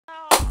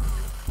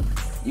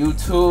You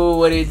too,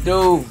 what it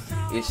do?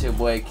 It's your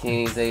boy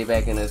KingZayyy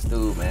back in the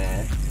stew,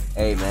 man.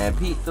 Hey man,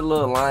 peep the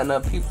little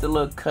lineup, peep the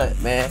little cut,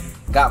 man.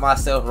 Got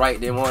myself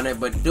right there on it,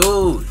 but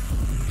dude,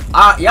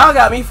 y'all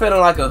got me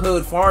feeling like a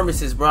hood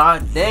pharmacist, bro. I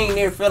dang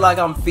near feel like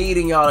I'm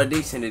feeding y'all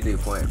addiction at this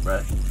point,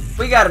 bro.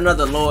 We got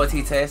another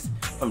loyalty test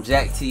from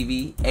Jack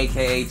TV,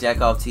 aka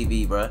Jack Off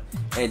TV, bro.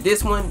 And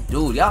this one,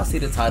 dude, y'all see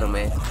the title,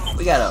 man.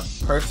 We got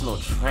a personal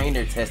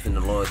trainer testing the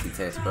loyalty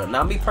test, bro.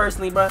 Now me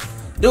personally, bro,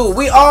 dude,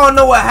 we all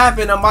know what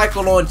happened to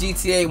Michael on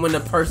GTA when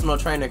the personal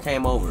trainer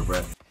came over,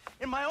 bro.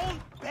 In my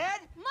own bed?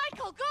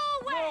 Michael,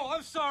 go away! No,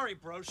 I'm sorry,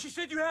 bro. She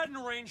said you had an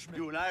arrangement.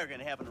 You and I are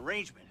gonna have an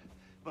arrangement.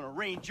 I'm gonna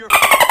arrange your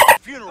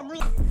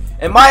funeral.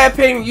 In my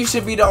opinion, you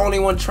should be the only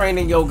one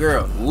training your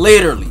girl.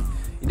 Literally.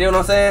 You know what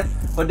I'm saying?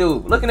 But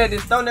dude, looking at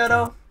this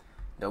thumbnail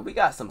though, we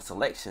got some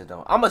selections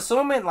though. I'm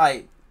assuming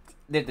like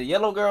that the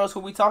yellow girls who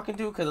we talking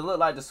to, cause it look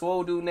like the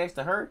swole dude next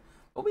to her.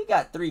 But we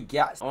got 3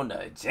 guys on the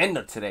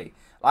agenda today.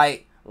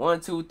 Like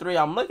 1, 2, 3.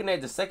 I'm looking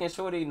at the second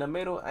shorty in the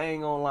middle. I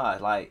ain't gonna lie.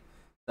 Like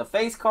the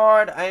face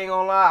card, I ain't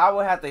gonna lie. I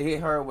would have to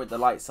hit her with the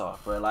lights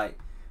off, bro. Like,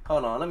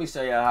 hold on. Let me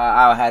show you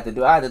how I had to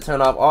do. I had to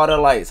turn off all the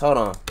lights. Hold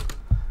on.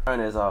 Turn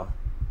this off.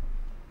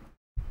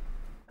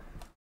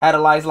 Had the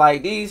lights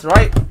like these,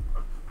 right?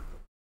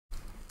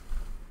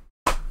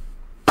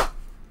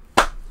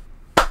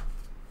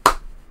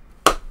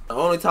 The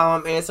only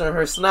time I'm answering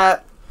her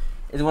snap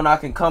is when I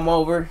can come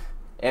over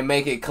and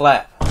make it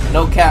clap.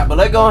 No cap, but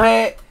let's go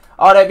ahead.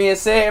 All that being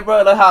said,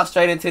 bro, let's hop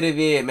straight into the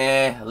vid,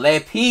 man.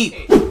 Let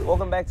peep.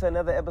 Welcome back to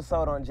another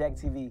episode on Jack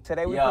TV.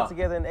 Today we put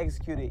together and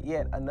executed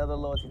yet another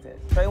loyalty test.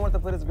 Trey wanted to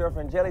put his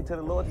girlfriend Jelly to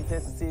the loyalty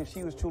test to see if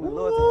she was truly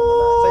loyal to him or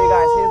not. So you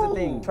guys, here's the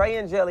thing. Trey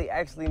and Jelly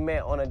actually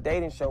met on a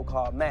dating show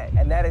called Mac.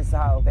 And that is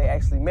how they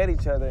actually met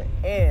each other,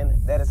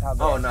 and that is how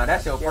they no,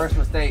 that's your first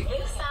mistake.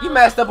 You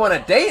messed up on a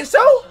dating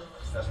show?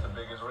 That's the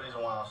biggest reason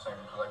why I'm saying,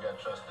 because I got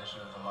trust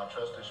issues, and my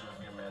trust issues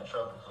get me in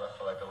trouble, because I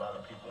feel like a lot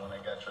of people, when they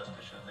got trust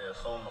issues, they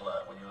assume a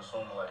lot. When you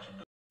assume a lot, you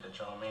do that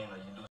you don't mean, or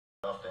you do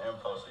off the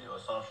impulse of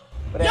your assumption.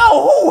 Yo,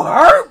 who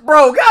hurt,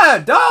 bro?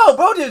 God, dog,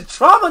 bro, just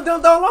trauma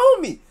dumped all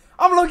on me.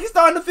 I'm looking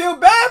starting to feel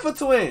bad for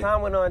twins.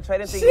 Time went on. Trey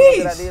didn't think it was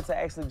a good idea to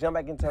actually jump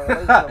back into a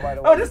relationship right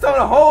away. Oh, just telling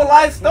a whole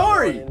life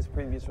story. In his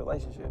previous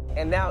relationship.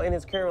 And now in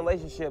his current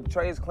relationship,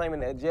 Trey is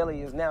claiming that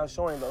Jelly is now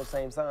showing those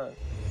same signs.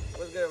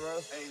 What's good, bro?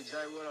 Hey, Jay,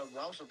 what up,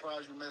 bro? I'm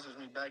surprised you messaged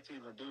me back to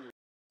even do this.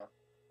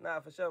 Nah,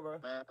 for sure, bro.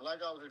 Man, like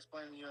I was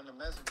explaining to you in the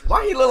message.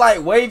 Why he look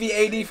like Wavy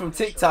AD from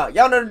TikTok?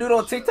 Y'all know the dude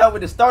on TikTok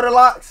with the starter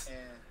locks?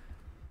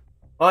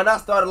 Oh,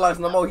 not starter locks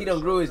no more. He done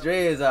grew his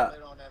dreads out.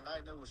 On that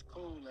night, it was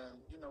cool, and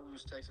you know we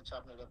was texting,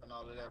 chopping it up, and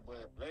all of that.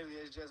 But lately,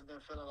 it's just been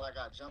feeling like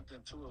I jumped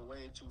into it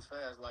way too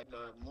fast. Like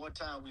the more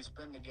time we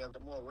spend together, the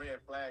more red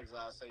flags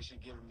I say she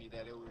giving me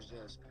that it was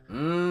just.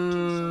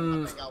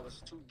 I think I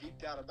was too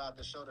geeked out about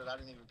the show that I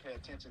didn't even pay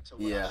attention to.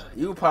 Yeah,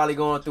 you probably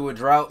going through a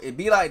drought. It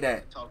be like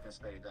that. Talking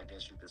stage, I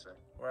guess you could say.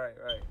 Right.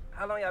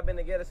 How long y'all been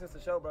together since the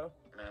show, bro?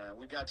 Man,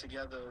 we got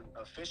together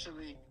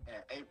officially in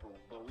April,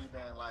 but we've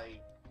been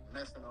like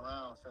messing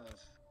around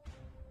since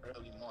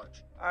early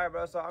March. All right,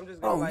 bro. So I'm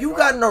just gonna. Oh, you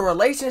got in a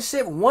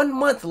relationship 1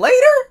 month later?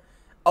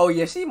 Oh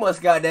yeah, she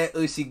must got that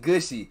ushy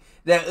gushy,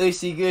 that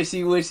ushy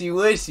gushy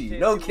wishy.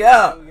 No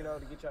cap.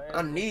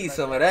 I need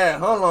some of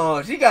that. Hold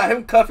on, she got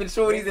him cuffing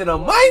shorties in a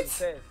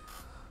month. Man,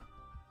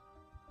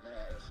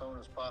 as soon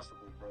as possible,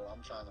 bro.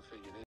 I'm trying to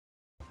figure this,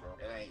 bro.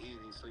 It ain't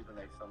easy sleeping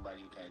next to somebody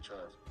you can't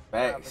trust.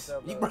 Facts.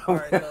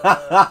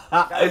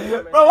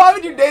 Bro, why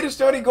would you date a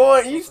shorty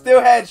going? You still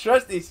had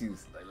trust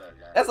issues.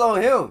 That's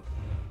on him.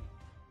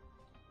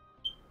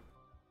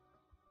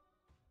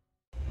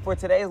 For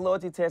today's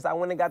loyalty test, I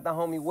went and got the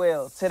homie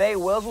Wells. Today,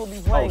 Wells will be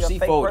playing a fake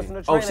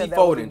personal trainer. Oh, she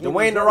folding.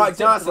 Dwayne The Rock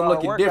Johnson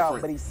looking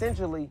different. But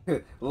essentially,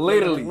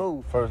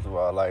 literally. First of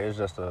all, like, it's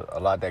just a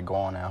lot that go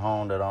on at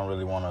home that I don't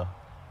really want to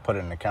put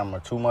in the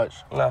camera too much.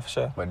 Nah, for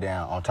sure. But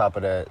then on top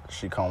of that,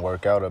 she come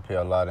work out up here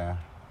a lot, and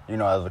you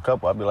know, as a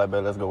couple, I'd be like,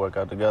 babe, let's go work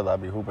out together.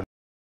 I'd be hooping,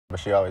 but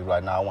she always be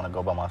like, nah, I want to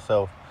go by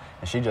myself.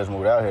 And she just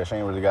moved out here. She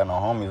ain't really got no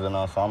homies or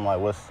nothing. So I'm like,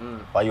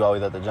 why you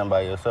always at the gym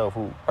by yourself?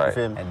 Who, you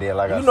feel me? And then,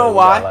 like I said, we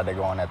got a lot that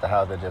go on at the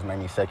house that just made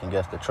me second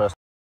guess the trust.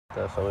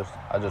 So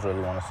I just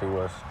really want to see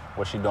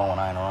what she doing when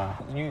I ain't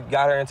around. You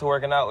got her into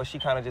working out, or she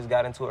kind of just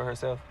got into it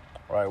herself?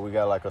 Right, we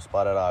got like a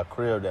spot at our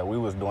crib that we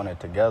was doing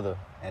it together.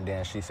 And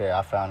then she said,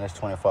 I found this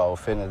 24-hour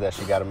fitness that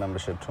she got a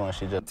membership to, and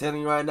she just... I'm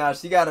telling you right now,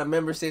 she got a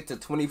membership to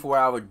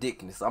 24-hour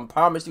dickness. I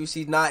promise you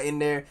she's not in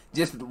there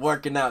just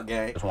working out,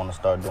 gang. Just want to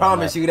start doing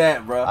promise you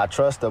that, bro. I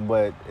trust her,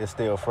 but it's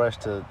still fresh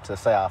to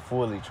say I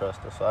fully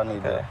trust her. So I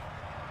need to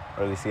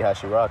really see how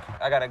she rocking.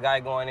 I got a guy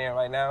going in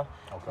right now,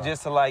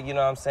 just to, like, you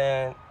know what I'm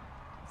saying,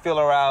 feel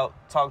her out,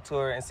 talk to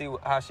her, and see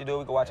how she do.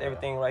 We can watch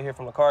everything right here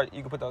from the car.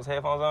 You can put those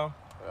headphones on.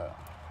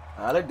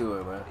 Yeah. Let's do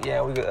it, man.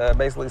 Yeah, we could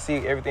basically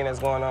see everything that's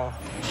going on.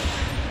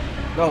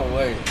 No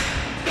way.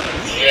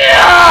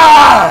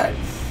 Yeah!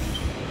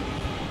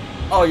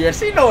 Oh yeah,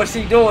 she know what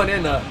she doing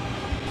in the.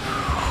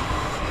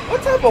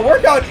 What type of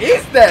workout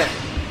is that?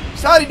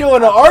 Shawty doing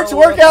an arch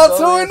workout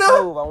too, and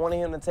though? I wanted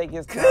him to take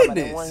his time. I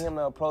didn't want him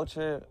to approach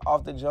her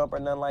off the jump or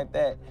nothing like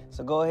that.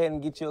 So go ahead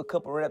and get you a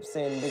couple reps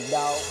in, big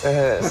dog.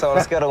 So on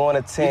a scale of 1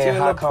 to 10,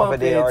 how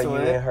confident are you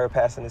in her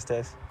passing this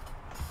test?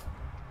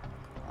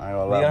 I ain't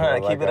gonna lie,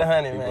 bro. Keep it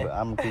 100, man.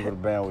 I'm gonna keep it a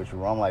band with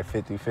you. I'm like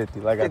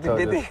 50-50. Like I told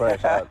you, it's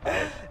fresh.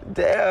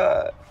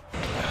 Damn.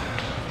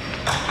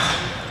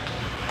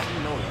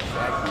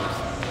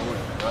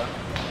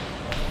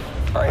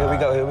 All right,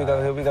 here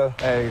we go.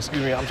 Hey,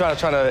 excuse me, I'm trying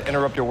to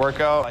interrupt your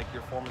workout. Like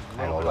your form is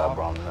a little bit off.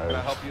 Bro, Can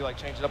I help you like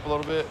change it up a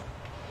little bit?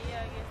 Yeah,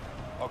 I guess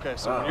so. Okay,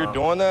 so when you're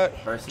doing that,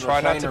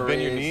 try not to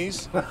bend your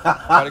knees.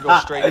 Try to go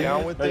straight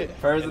down with it.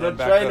 Personal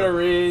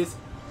trainer is.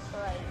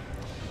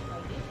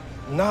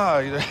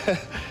 Nah,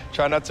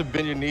 try not to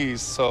bend your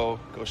knees. So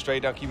go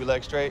straight down, keep your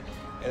legs straight,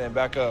 and then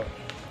back up.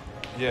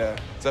 Yeah.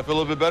 Does that feel a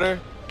little bit better?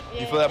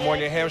 Yeah, You feel that more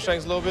in your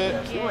hamstrings a little bit?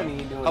 Yeah.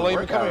 How long you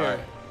been coming here?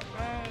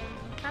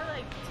 Kind of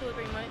like 2 or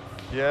 3 months.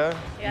 Yeah?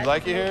 Yeah, You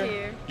like it I moved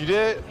here? here. You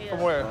did? Yeah.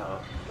 From where?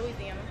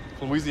 Louisiana.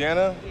 From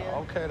Louisiana? Yeah.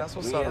 Okay, that's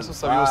what's up. That's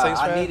what's up. You a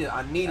Saints fan?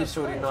 I need a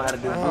shorty to know how to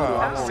do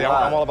voodoo. See,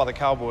 I'm all about the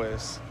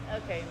Cowboys.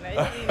 Okay, now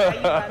you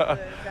about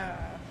to,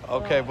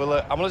 Okay, well,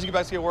 look, I'm gonna let you get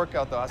back to your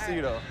workout, though. I see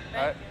you, though.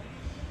 All right?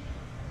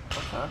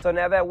 So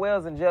now that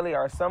Wells and Jelly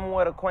are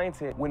somewhat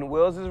acquainted, when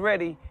Wells is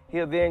ready,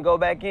 he'll then go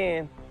back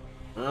in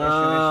and shoot his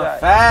shot.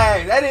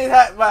 Fact. That is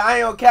how, but I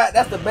ain't gonna cap.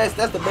 That's the best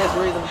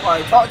reason to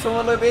probably talk to him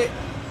a little bit.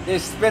 Then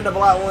spin the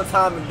block one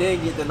time and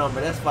then get the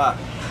number. That's fine.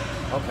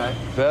 Okay.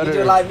 Better. You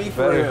just like me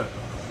for real.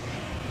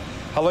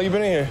 How long you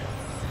been in here?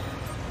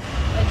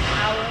 like an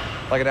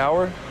hour. Like an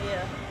hour?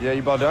 Yeah. Yeah,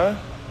 you about done?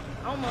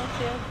 Almost,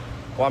 yeah.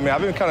 Well, I mean,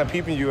 I've been kind of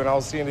peeping you, and I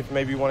was seeing if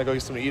maybe you want to go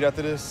get something to eat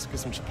after this, get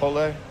some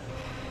Chipotle.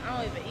 I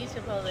don't even eat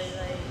Chipotle.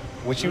 Like,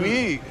 What you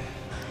eat?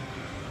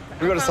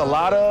 We go to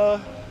Salada.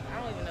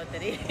 I don't even know what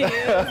that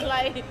is.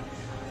 Like,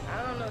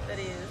 I don't know what that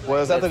is.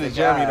 Well, it's after the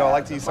gym, you know, I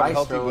like to eat something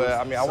healthy, Bistros, but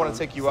I mean, I want to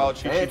take you out,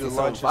 treat you to some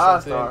lunch or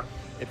something. five-star.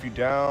 If you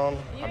down,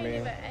 You I ain't mean,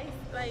 even asked,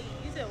 like,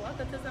 you said walk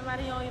up to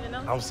somebody you don't even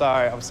know. I'm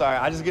sorry.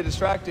 I just get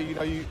distracted. You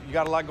know, you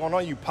got a lot going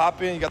on. You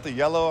pop in, you got the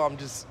yellow. I'm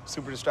just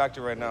super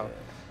distracted right now.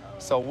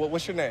 So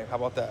what's your name? How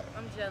about that?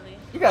 I'm Jelly.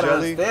 You gotta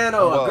Jelly? understand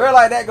though, Well, a girl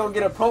like that gonna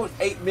get approached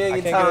 8 million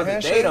I can't get a times a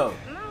handshake? day though.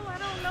 No, I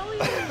don't know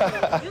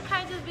you. You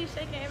can't just be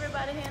shaking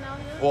everybody's hand out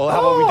here. Well, how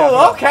about we dab it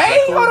up? Okay, Is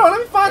that cool? hold on,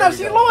 let me find There out we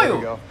she's go. There we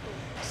loyal. go.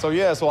 So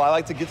yeah, so I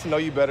like to get to know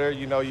you better.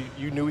 You know,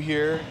 you new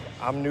here,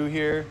 I'm new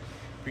here.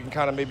 We can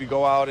kind of maybe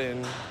go out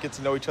and get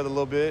to know each other a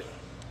little bit.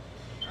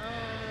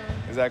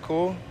 Is that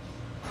cool?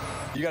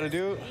 You got a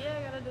dude? Yeah,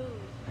 I gotta do.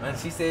 And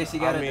she said she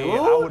got I a mean, dude.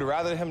 I would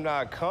rather him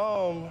not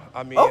come.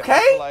 I mean, Okay.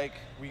 I feel like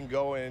we can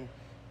go and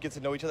get to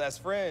know each other as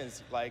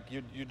friends. Like,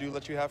 you do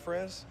let you have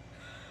friends?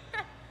 I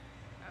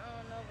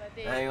don't know about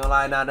that. I ain't gonna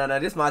lie, nah.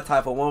 This my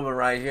type of woman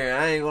right here.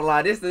 I ain't gonna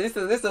lie. This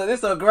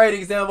a great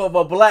example of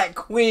a black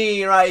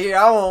queen right here.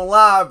 I won't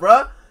lie,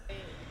 bruh.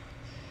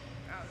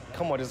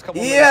 Come on, just a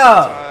couple Yeah.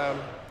 minutes of time.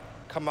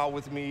 Come out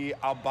with me.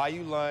 I'll buy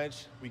you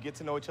lunch. We get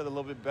to know each other a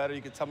little bit better.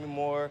 You can tell me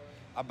more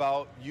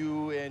about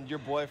you and your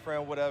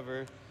boyfriend,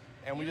 whatever,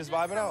 and we just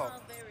vibe it out.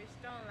 Sound very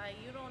strong. Like,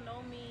 you don't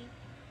know me.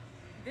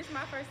 This is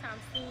my first time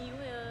seeing you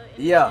here.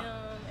 In Yeah. the gym,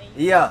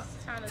 and you Yeah.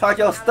 just trying to Talk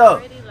your out stuff.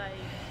 already, like,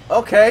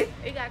 Okay.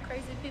 it got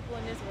crazy people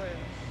in this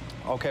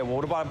world. Okay, well,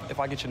 what about if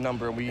I get your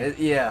number and we...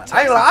 Yeah.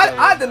 I ain't gonna lie.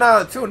 I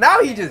deny it too.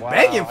 Now he just Wow,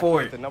 begging I for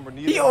can't it. get the number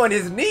He neither. on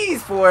his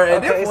knees for it. At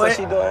Okay, this so point.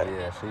 she doing,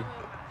 Yeah,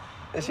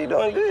 is she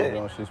doing she good?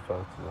 doing what she's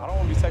supposed to. I don't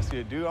want to be sexy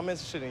to dude. I'm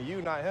interested in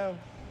you, not him.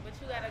 But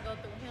you gotta go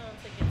through him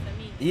to get to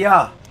me.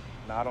 Yeah.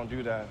 No, I don't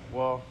do that.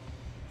 Well,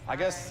 I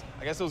guess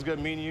it was good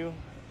meeting you.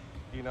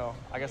 You know,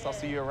 I guess I'll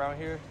see you around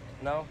here.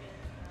 No?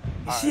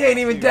 She ain't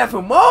even deaf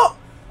him up.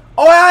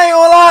 Oh, I ain't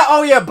gonna lie.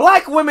 Oh yeah,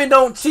 black women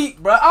don't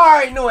cheat, bro. I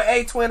already knew it.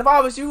 A-Twin. If I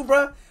was you,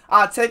 bro,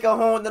 I'd take her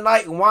home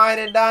tonight, wine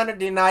and dine her,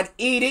 then I'd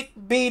eat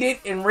it, beat it,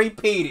 and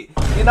repeat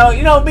it. You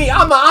know me.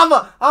 I'm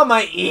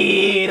a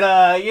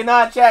eater. You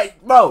know,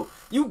 chat, bro.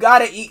 You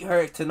gotta eat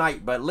her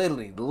tonight, but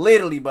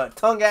literally, but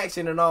tongue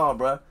action and all,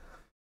 bro.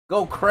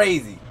 Go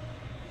crazy.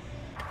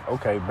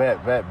 Okay,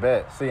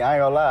 bet. See, I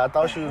ain't gonna lie. I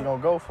thought she was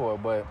gonna go for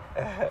it, but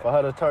for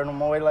her to turn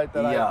them away like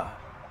that, Yeah.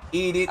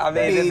 Eat it. I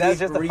mean, beat that's it,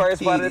 just the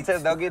first part of the repeat it.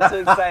 test. Don't get too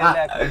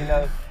excited now, you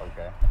know.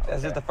 Okay.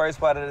 That's just the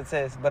first part of the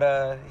test.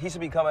 But he should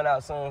be coming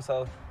out soon,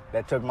 so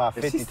That took my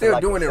 50 She's to still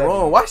like doing a it 70.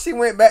 wrong. Why she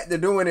went back to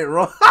doing it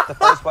wrong? the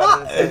first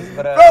part of the test.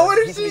 But Bro, what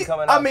he is should be she?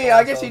 coming I out mean, soon,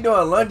 I guess so- she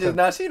doing lunges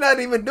now. She not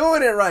even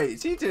doing it right.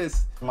 She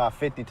just. My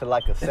 50 to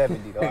like a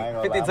 70 though. I ain't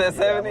gonna 50 lie. to a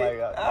 70?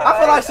 I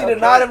feel like she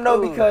denied him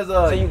though cool. because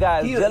So you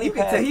guys, he Jelly you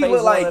can passed tell he phase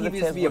look like one he of the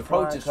just test be with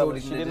flying approaching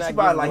colors. shorties. She did She not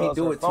probably give like he Wells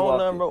do her it too phone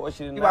often. number, or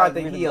she did He not probably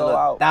think agree he to a go little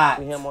out thot.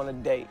 with him on a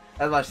date.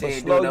 That's why she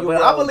ain't doing that. Slow But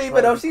your I roll, believe it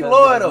Trey, though. She because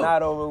loyal it's though.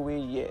 not over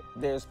with yet.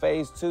 There's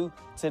phase 2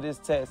 to this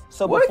test.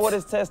 So What? before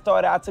this test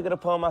started, I took it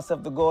upon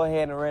myself to go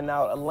ahead and rent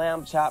out a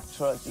lamb chop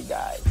truck, you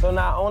guys. So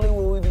not only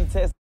will we be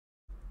testing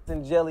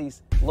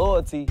Jelly's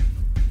loyalty,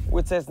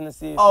 We're testing to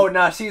see if Oh,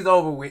 nah, she's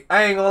over with.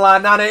 I ain't gonna lie.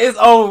 Nah, it's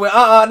over with.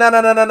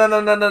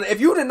 No.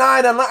 If you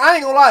deny that, I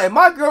ain't gonna lie. If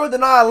my girl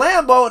deny a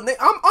Lambo,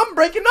 I'm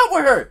breaking up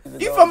with her.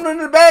 You fumbling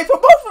in the bag for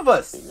both of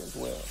us.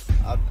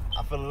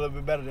 I feel a little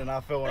bit better than I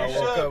felt when I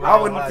woke up. I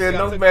wouldn't feel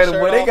no better,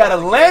 but they got a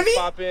Lemmy.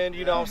 Popping,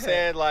 you know what I'm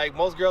saying? Like,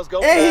 most girls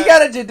go And he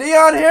got a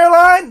Jadeon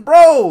hairline?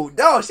 Bro,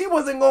 dog, she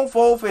wasn't gonna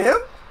fall for him.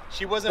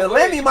 She wasn't. The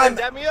Lemmy might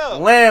dap me up.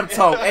 Lamb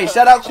talk. Hey,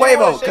 shout out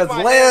Quavo, because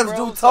lambs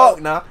do talk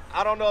now.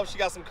 I don't know if she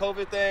got some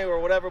COVID thing or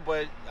whatever,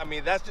 but I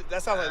mean that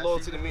sounds like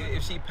loyalty to me.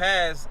 if she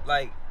passed,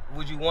 like,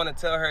 would you want to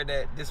tell her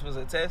that this was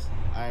a test?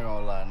 I ain't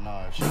gonna lie,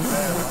 no. If she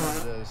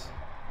passed, I'm just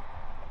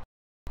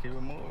keep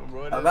it moving,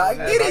 bro. I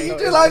get it. You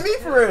just like me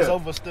for real. It's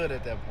overstood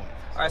at that point.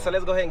 All right, so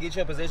let's go ahead and get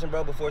you in position,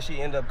 bro, before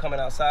she end up coming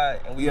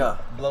outside and we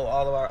blow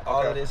all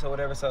of this or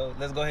whatever. So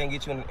let's go ahead and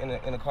get you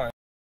in the car.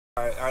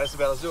 All right, let's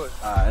do it.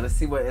 All right,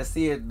 let's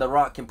see if The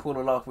Rock can pull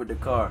it off with the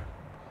car.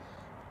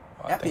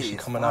 I think she's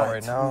coming out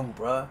right now,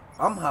 bro.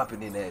 I'm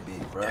hopping in that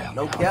bitch, bro.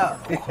 No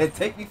cap.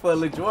 Take me for a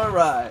little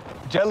joyride,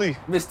 Jelly,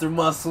 Mr.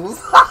 Muscles.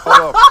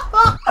 hold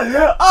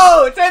up.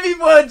 Oh, take me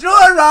for a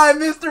joyride,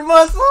 Mr.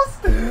 Muscles.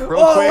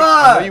 Real quick,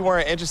 I know you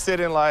weren't interested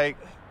in like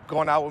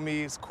going out with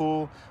me. It's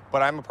cool,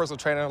 but I'm a personal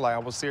trainer. Like I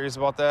was serious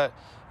about that.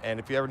 And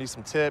if you ever need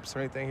some tips or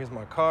anything, here's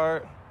my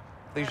card.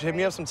 You should hit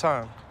me up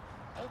sometime.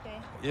 Okay.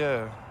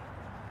 Yeah.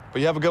 But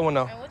you have a good one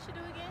though. And what you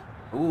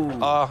do again?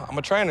 Ooh. I'm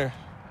a trainer.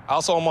 I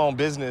also own my own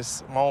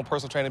business, my own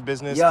personal training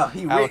business. Yeah,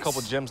 he I have a rich.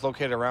 couple gyms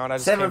located around. I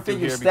just came through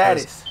Seven-figure here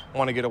status. because I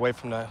want to get away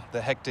from the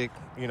hectic,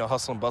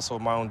 hustle and bustle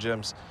of my own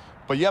gyms.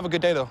 But you have a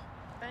good day though.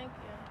 Thank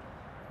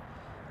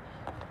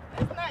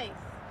you. It's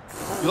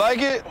nice. You like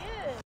it? Yeah.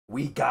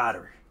 We got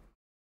her.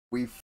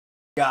 We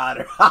got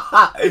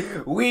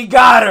her. We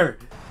got her.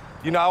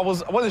 I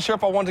wasn't sure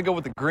if I wanted to go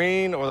with the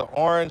green or the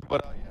orange,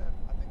 but yeah,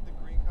 I think the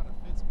green kind of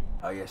fits me.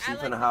 Oh yeah, she's I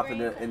like finna the hop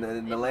green in the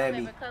it's my Lammy.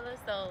 favorite color,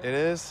 so It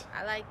is?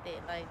 I liked it.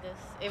 Like this.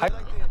 It I was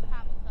like it's it. a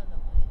pop of color.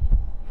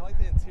 I like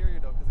the interior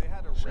though, because they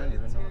had a red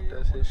even know if interior,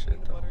 that's his shit,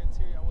 peanut though. butter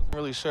interior. I wasn't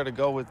really sure to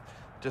go with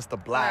just the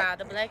Nah, black.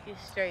 the black is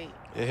straight.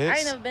 It I hits?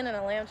 ain't never been in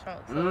a lamb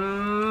trunk. So.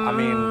 I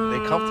mean,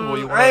 they comfortable.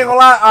 You I ain't gonna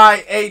lie. All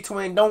right,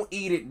 A-Twin, don't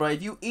eat it, bro.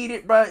 If you eat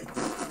it, bro,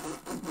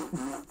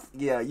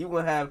 yeah, you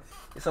gonna have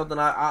something.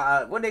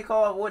 What they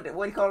call what do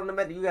you call it in the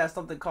method? You got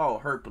something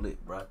called herplet,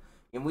 bro.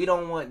 And we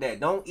don't want that.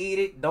 Don't eat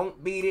it.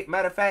 Don't beat it.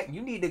 Matter of fact,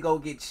 you need to go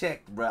get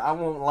checked, bro. I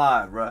won't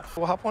lie, bro.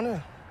 Well, hop on in.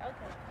 Okay.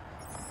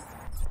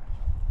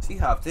 She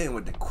hopped in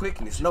with the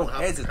quickness, no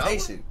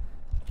hesitation.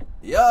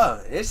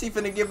 Yeah, and she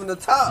finna give him the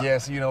top.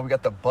 Yes, we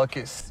got the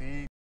bucket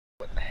seat.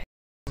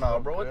 No,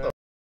 bro, what the?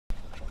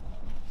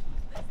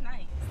 That's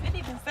nice. It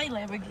even say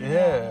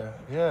Lamborghini.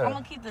 Yeah. I'm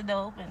gonna keep the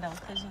door open though,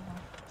 cause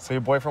So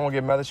your boyfriend won't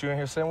get mad that you in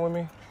here sitting with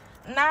me?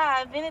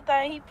 Nah, if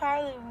anything, he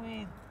probably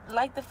would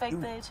like the fact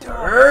that you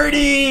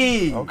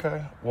Dirty.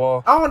 Okay.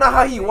 Well, I don't know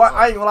how he.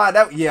 I ain't gonna lie.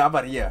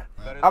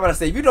 I'm about to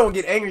say, if you don't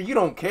get angry, you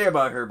don't care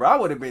about her, bro. I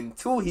would have been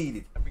too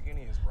heated. Hey,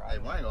 I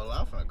ain't gonna lie,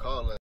 I'm finna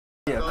call her.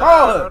 Yeah,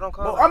 call her. Don't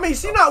call I mean,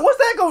 she not. What's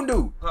that gonna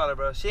do? Call her,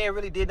 bro. She ain't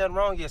really did nothing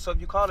wrong yet. So if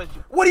you call her,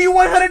 What do you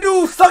want her to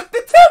do? Suck the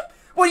tip?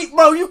 What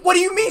do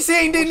you mean she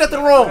ain't did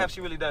nothing what wrong? have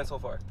she really done so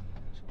far?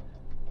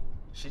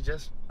 She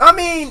just. I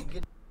mean,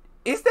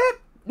 is that?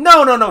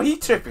 No. He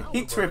tripping.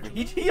 He tripping.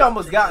 He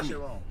almost got me.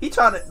 He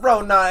trying to,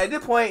 bro. Nah. At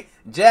this point,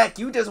 Jack,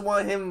 you just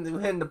want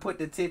him to put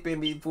the tip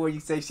in before you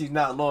say she's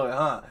not loyal,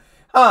 huh?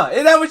 Huh?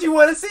 Is that what you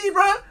want to see,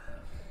 bro?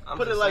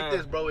 Put it like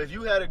this, bro. If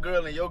you had a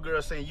girl and your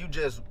girl saying you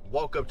just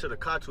walk up to the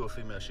car to a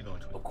female, she gonna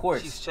tweet. Of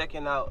course. She's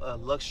checking out a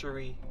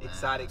luxury,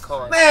 exotic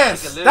car. Man,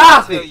 She can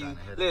stop literally it.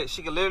 tell you, look,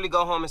 she can literally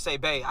go home and say,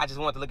 "Babe, I just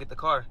want to look at the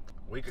car."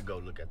 We could go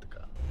look at the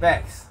car.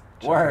 Facts.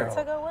 Word.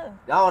 to go with.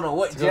 I don't know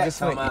what go Jack get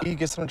something talking to about. eat,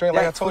 get something to drink.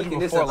 Like I Jack told you tweaking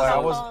this before, like I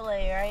episode. was.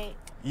 Chipotle, right?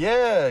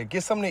 Yeah,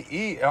 get something to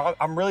eat.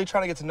 I'm really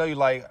trying to get to know you,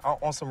 like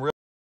on some real.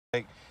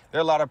 Like there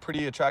are a lot of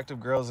pretty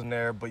attractive girls in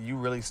there, but you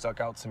really stuck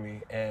out to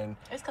me. And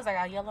It's because I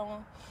got yellow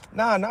on.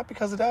 nah, not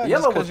because of that.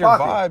 Yellow Just was because your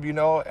popping.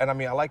 vibe, And I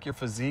mean, I like your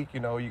physique. You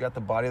got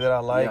the body that I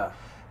like. Yeah.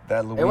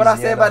 That Louisiana And what I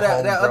said about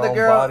that other homegrown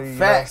girl, body,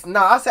 facts.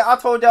 No, I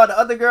told y'all the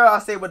other girl. I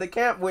said with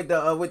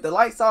the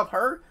lights off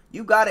her,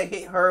 you gotta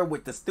hit her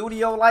with the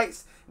studio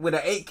lights with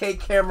an 8K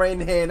camera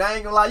in hand. I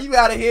ain't gonna lie, you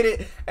gotta hit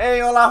it. I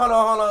ain't gonna lie, hold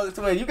on,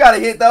 twin. You gotta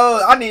hit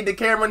those. I need the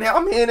camera in here.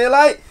 I'm hitting it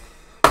like,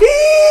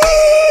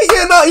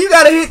 you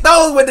gotta hit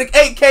those with the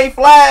 8K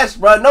flash,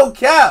 bro. No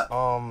cap.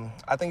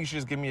 I think you should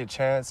just give me a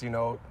chance.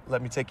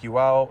 Let me take you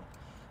out,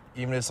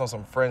 even if it's on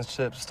some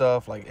friendship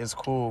stuff. Like it's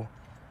cool.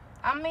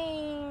 I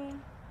mean,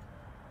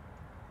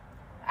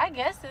 I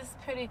guess it's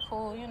pretty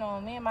cool.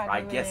 Me and my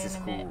I girl guess it's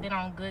cool. been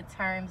on good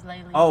terms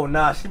lately. Oh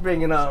nah, she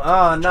bringing up.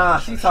 Oh nah,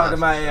 she talking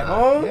about at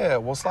home. Yeah,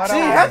 we'll slide She out.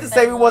 didn't have to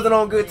say we wasn't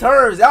on good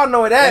terms. Y'all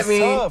know what that It's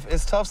means. tough.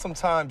 It's tough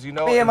sometimes,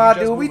 Me and my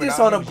dude, we moving just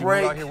out on a here. Did you move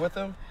break. out here with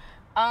him?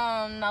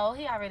 No,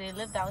 he already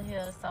lived out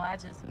here, so I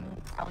just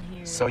moved out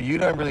here. So you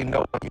don't really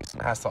know what Houston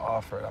has to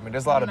offer. I mean,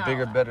 there's a lot of No,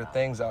 bigger, I better don't.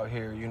 things out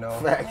here, Hey,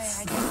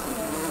 Facts. I guess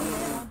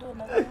we don't do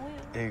another one.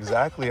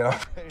 Exactly, and I'm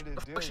ready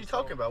to do What she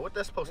talking about? What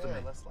that's supposed to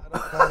mean? Let's slide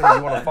up.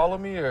 You want to follow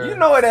me or? You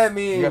know what that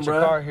means, You got bro.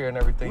 your car here and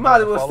everything. You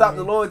might as well follow stop me?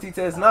 the loyalty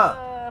test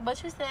now.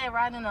 But you said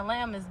riding the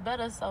lamb is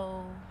better,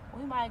 so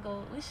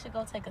we should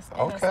go take a spin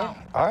or Okay.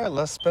 something. All right,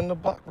 let's spin the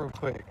block real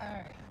quick. All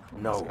right.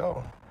 Let's No.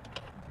 go.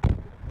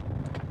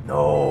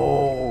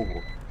 No.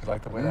 You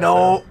like the way that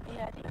No.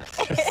 Yeah, I did.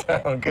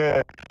 sound? Sound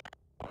good.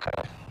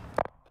 Okay.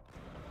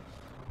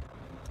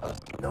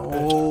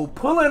 No.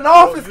 Pulling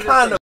off is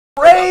kind of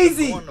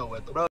crazy.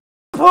 Bro,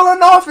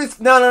 Pulling off is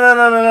no.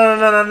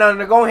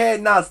 Go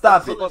ahead now.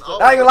 Stop it. I ain't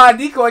gonna lie,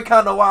 decoy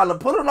kind of wild.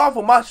 Pulling off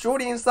with my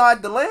shorty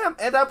inside the lamb.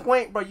 At that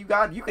point, bro, you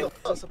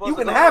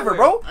can have her,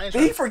 bro. Did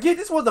he forget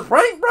this was a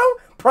prank, bro?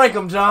 Prank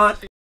him, John.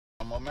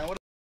 come on, man. What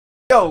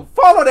Yo,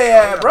 follow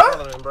their ass, bro.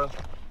 Bro.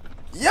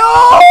 Yo.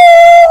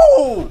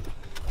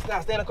 Nah,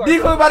 stay in the car.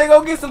 Decoy about to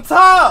go get some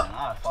top.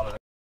 I follow that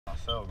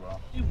myself, bro.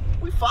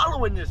 We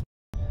following this.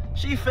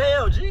 She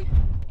failed, G.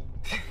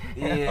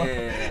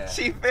 Yeah.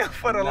 She fell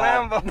for the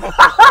Lambo. Yo,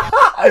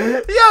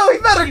 he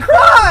better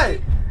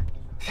cry.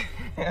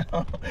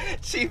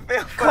 She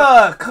fell for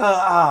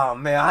Oh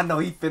man, I know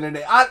he feeling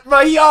it.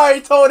 Bro, he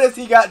already told us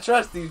he got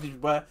trust issues,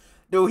 bro.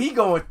 Dude, he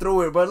going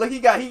through it, bro. Look, he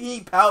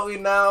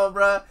pouting now,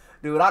 bro.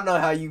 Dude, I know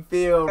how you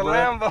feel, the bro.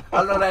 Lambo.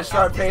 I know that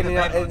sharp pain in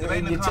your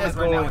chest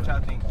Right now, going. what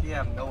y'all think? She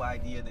have no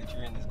idea that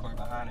you're in this car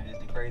behind her. Is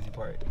the crazy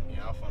part.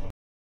 Yeah, I'm finna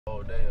the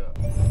whole day up.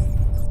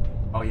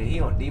 Oh yeah, he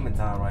on demon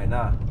time right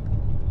now.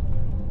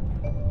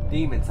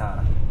 Demon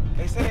time.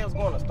 They said they was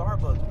going to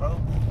Starbucks, bro.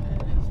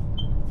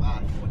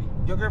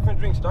 5:40. Your girlfriend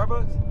drinks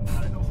Starbucks?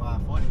 I didn't know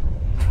 5:40.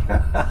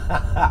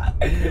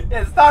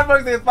 Yeah,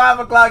 Starbucks at 5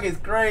 o'clock is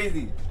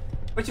crazy.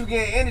 What you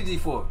getting energy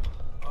for?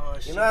 Oh,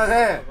 shit. You know what I'm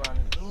saying?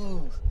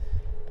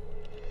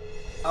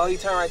 Oh, you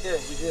turn right there.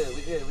 We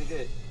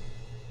good.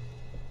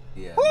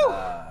 Yeah.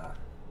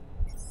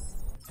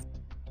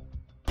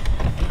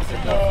 He's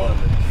enough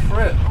for the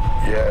trip.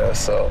 Yeah,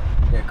 so.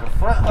 Yeah,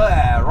 confront her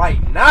ass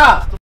right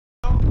now.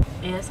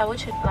 Yeah, so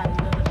what you like?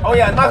 Oh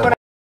yeah, knock on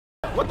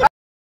that.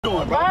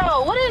 Doing, bro?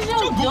 Bro, what is you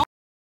doing?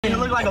 You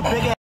look like a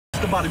big ass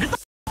about it. Get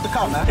the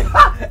car, man.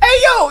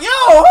 Hey yo,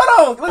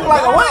 hold on. Look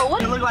like a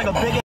what? You look like a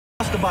big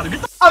ass about it.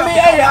 Get the I mean,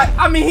 hey,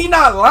 I mean, he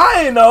not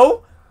lying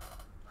though.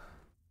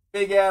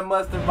 Big ass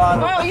mustard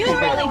bottle. Bro, you doing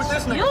too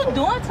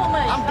much.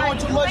 I'm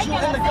doing too much. You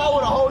in the car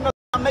with a whole nother.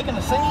 I'm making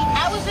a scene.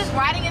 I was just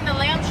riding in the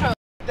lamb truck.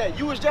 That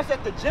you was just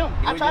at the gym.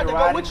 I tried to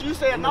go with you. You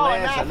said no.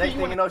 Next thing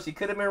you know, she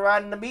could have been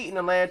riding the beat in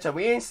the land truck.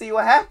 We didn't see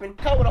what happened.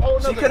 Car with a whole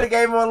She nother. could have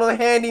gave him a little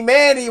handy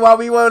mandy while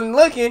we wasn't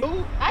looking.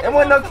 There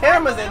wasn't no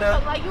cameras in there.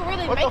 Like you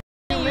really What making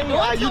the you mean?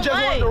 doing You too just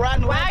much. wanted to ride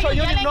in the Why land are truck.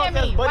 you You didn't know yelling if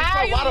at me? that's buddy Why are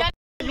truck. you Why the yelling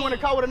f you in the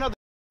car with another?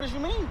 What do you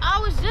mean? I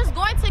was just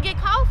going to get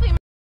coffee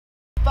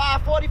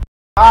 5:40.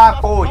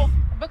 5:40.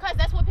 because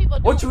that's what people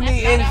do. What you That's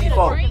need not energy after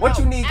for? drink. What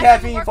you need After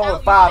caffeine work for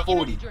out, at you 5:40? take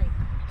energy drink.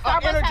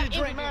 Starbucks Energy have drink,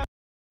 energy man.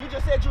 You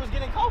just said you was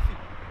getting coffee.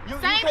 You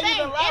Same can't thing.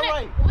 even lie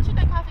right. What you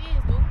think coffee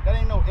is, dude? That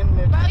ain't no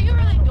internet. Bro, you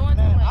really doing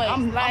too much.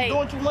 I'm Like-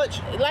 doing too much.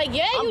 Like,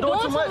 yeah, I'm you doing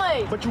too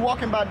much. But you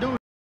walking by dude.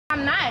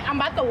 I'm not. I'm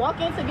about to walk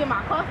in to get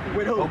my coffee.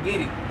 With who? Go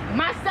get it.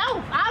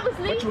 Myself,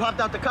 obviously. But you hopped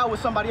out the car with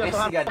somebody else. And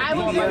So she got the I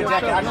will BBL be jacket.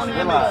 riding I don't don't even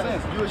even make lie.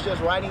 sense. You was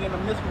just riding in the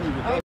midst of me.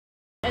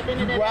 At the end of the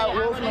You day, ride our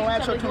Wolf from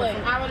relationship is Rancho what?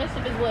 to- Our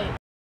relationship is what?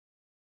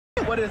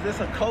 What is this?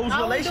 A closed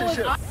All we do is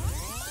relationship?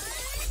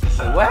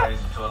 What?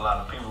 To a lot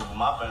of people, but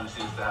my family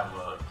seems to have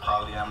a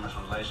polyamorous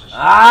relationship.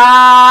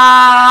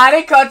 Ah,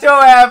 they caught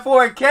your ass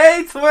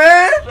 4K,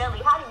 twin. Jelly,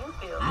 how do you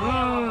feel?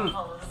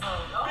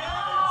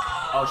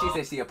 Oh, she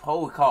said she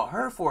opposed, called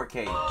her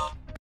 4K.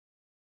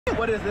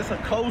 What is this? A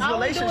closed All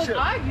we do is relationship?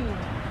 argue.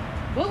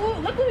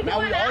 Look what we Now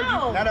doing we argue.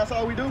 now. Now that's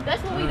all we do.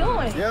 That's what we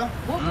doing. Yeah.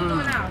 What we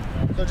doing now?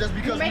 So just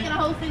You because making a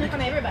whole scene in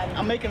front of everybody.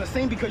 I'm making a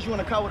scene because you in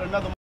the car with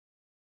another.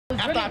 It's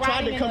After really I tried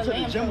riding to in come to the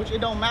lamb gym, truck. which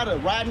it don't matter.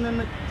 Riding in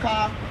the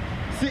car,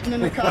 sitting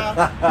in the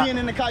car, being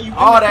in the car. You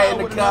All in the that car in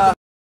the with car. another.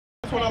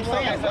 That's what I'm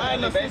saying.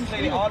 Riding and sitting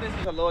Basically, still. all this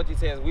is a loyalty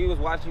test. We was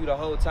watching you the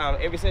whole time.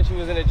 Ever since you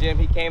was in the gym,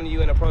 he came to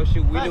you and approached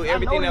you. We Right, knew I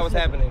everything know that was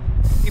this nigga. happening.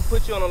 He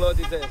put you on a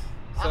loyalty test.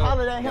 I So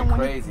hollered at him when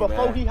crazy,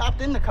 before man. he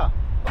hopped in the car.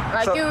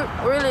 Like you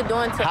really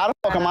doing too. How the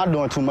fuck am I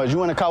doing too much?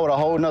 You in the car with a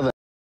whole nother.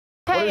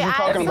 Hey, is you I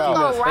talking just about?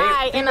 gonna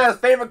ride in Females' a.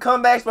 favorite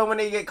comebacks, but when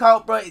they get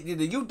caught, bro,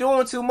 either you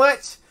doing too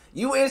much,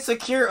 you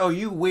insecure, or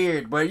you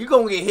weird, bro. You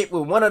gonna get hit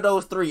with one of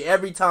those three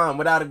every time,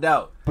 without a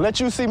doubt. Let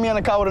you see me in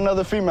the car with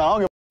another female. I don't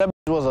give a that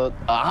bitch was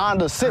a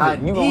Honda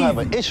Civic. You gonna have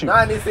an issue.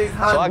 96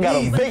 Honda. So I got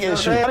a big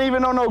issue. I don't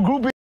even know no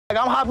groupie. Like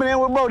I'm hopping in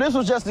with bro. This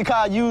was just the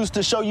car I used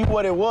to show you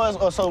what it was,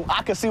 or so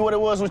I could see what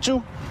it was with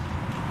you.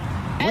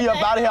 We up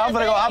out of here. I'm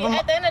gonna go hop in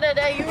At the end of the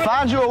day, you really.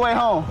 find you a way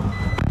home.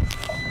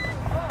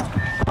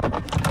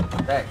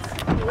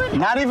 Facts.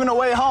 Not even a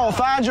way home.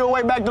 Find you a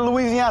way back to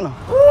Louisiana.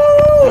 Ooh,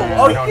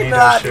 oh, we don't you need know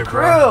that out the shit,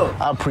 bro. grill.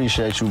 I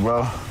appreciate you,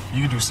 bro.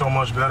 You do so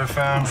much better,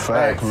 fam.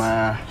 Fact,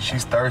 man.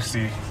 She's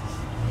thirsty.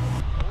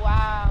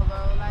 Wow,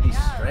 bro. Like He's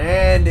y'all.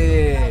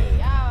 stranded.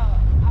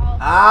 Y'all.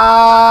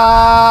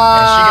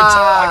 Ah.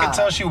 And I could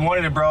tell she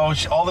wanted it, bro.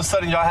 All of a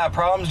sudden, y'all had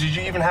problems. Did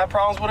you even have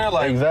problems with her?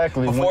 Like,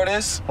 exactly. before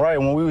this? Right,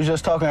 when we was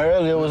just talking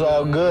earlier, it was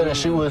all good, and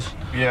she was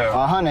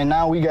 100.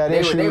 Now we got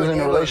issues in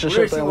the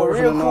relationship. She was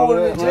real cool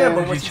in the gym,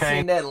 but when she changed.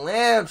 seen that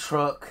lamb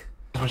truck,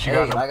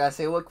 Hey, like I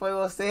said, what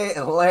Quavo said,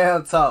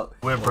 lamb talk.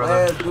 With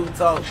brother. Lamb do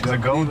talk. She's a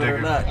gold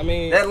digger. I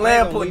mean, that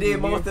lamb put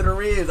did most of the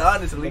ribs,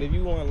 honestly. But if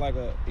you want if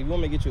you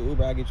want me to get you an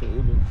Uber, I'll get you an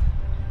Uber.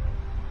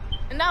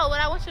 No,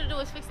 what I want you to do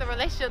is fix the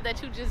relationship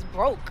that you just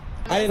broke.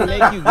 I didn't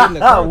make you get in the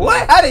car.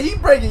 What? How did he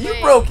break it? You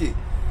broke it.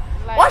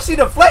 Like, why she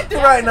deflecting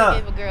right now?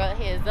 Give a girl a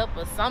heads up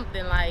or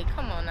something. Like,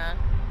 come on now.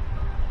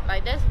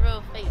 Like, that's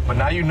real fake. But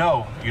now you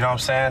know what I'm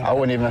saying? I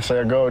wouldn't even say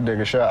a gold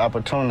digger, she's an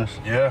opportunist.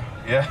 Yeah.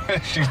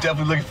 She's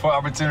definitely looking for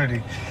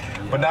opportunity.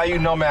 But now you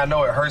know, man, I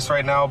know it hurts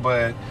right now,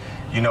 but,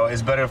 you know,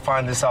 it's better to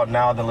find this out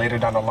now than later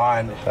down the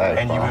line.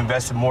 And you've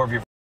invested more of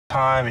your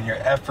time and your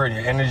effort and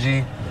your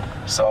energy.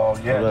 So,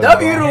 yeah.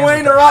 W to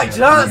Dwayne The Rock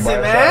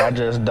Johnson, man. I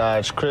just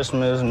dodged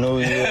Christmas, New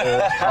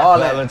Year, all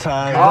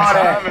Valentine's. All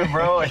that,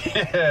 bro.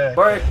 Yeah.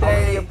 Birthday. I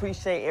really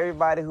appreciate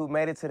everybody who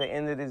made it to the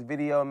end of this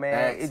video, man.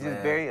 Thanks, it's just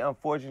man. very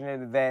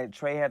unfortunate that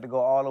Trey had to go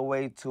all the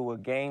way to a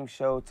game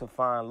show to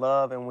find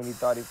love, and when he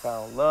thought he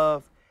found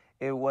love,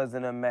 it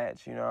wasn't a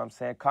match. You know what I'm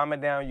saying?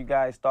 Comment down, you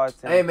guys.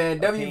 Thoughts and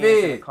opinions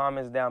in the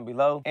comments down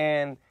below.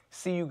 And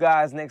see you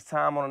guys next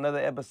time on another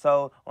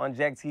episode on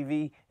Jack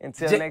TV.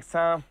 Until next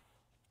time,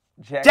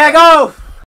 Jack off!